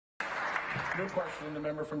New question, the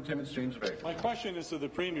member from Timmins James Bay. My question is to the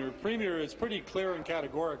Premier. Premier, it's pretty clear and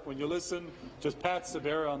categoric when you listen to Pat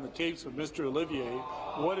Sorbara on the tapes with Mr. Olivier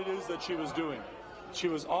what it is that she was doing. She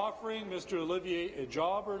was offering Mr. Olivier a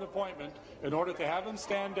job or an appointment in order to have him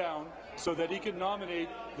stand down so that he could nominate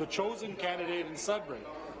the chosen candidate in Sudbury.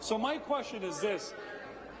 So my question is this.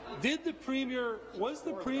 Was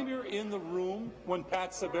the Premier in the room when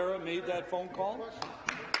Pat Sorbara made that phone call?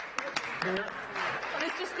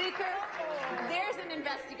 Mr. Speaker, there's an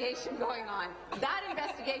investigation going on. That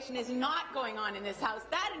investigation is not going on in this House.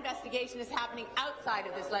 That investigation is happening outside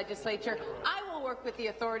of this legislature. I will work with the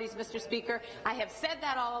authorities, Mr. Speaker. I have said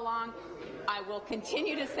that all along. I will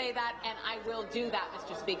continue to say that, and I will do that,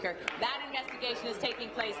 Mr. Speaker. That investigation is taking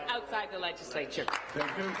place outside the legislature.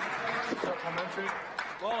 Thank you. Supplementary.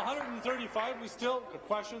 Well, 135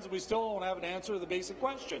 questions, we still don't have an answer to the basic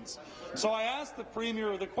questions. So I asked the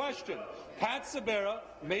Premier the question. Pat Sorbara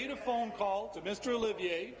made a phone call to Mr.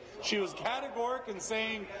 Olivier. She was categoric in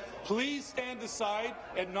saying, please stand aside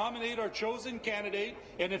and nominate our chosen candidate,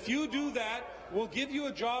 and if you do that, we'll give you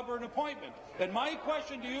a job or an appointment. And my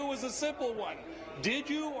question to you was a simple one. Did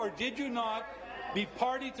you or did you not be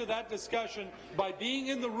party to that discussion by being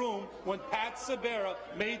in the room when Pat Sorbara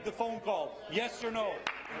made the phone call? Yes or no?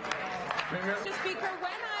 Mr. Speaker,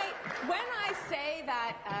 when I say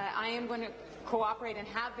that I am going to cooperate and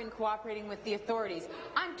have been cooperating with the authorities,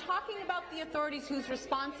 I'm talking about the authorities whose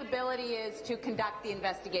responsibility is to conduct the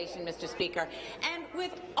investigation, Mr. Speaker. And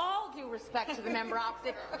with all due respect to the member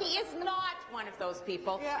opposite, he is not one of those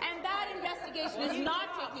people. And that investigation is not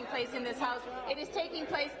taking place in this House. It is taking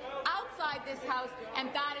place outside this House, and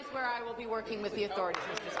that is where I will be working with the authorities,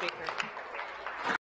 Mr. Speaker.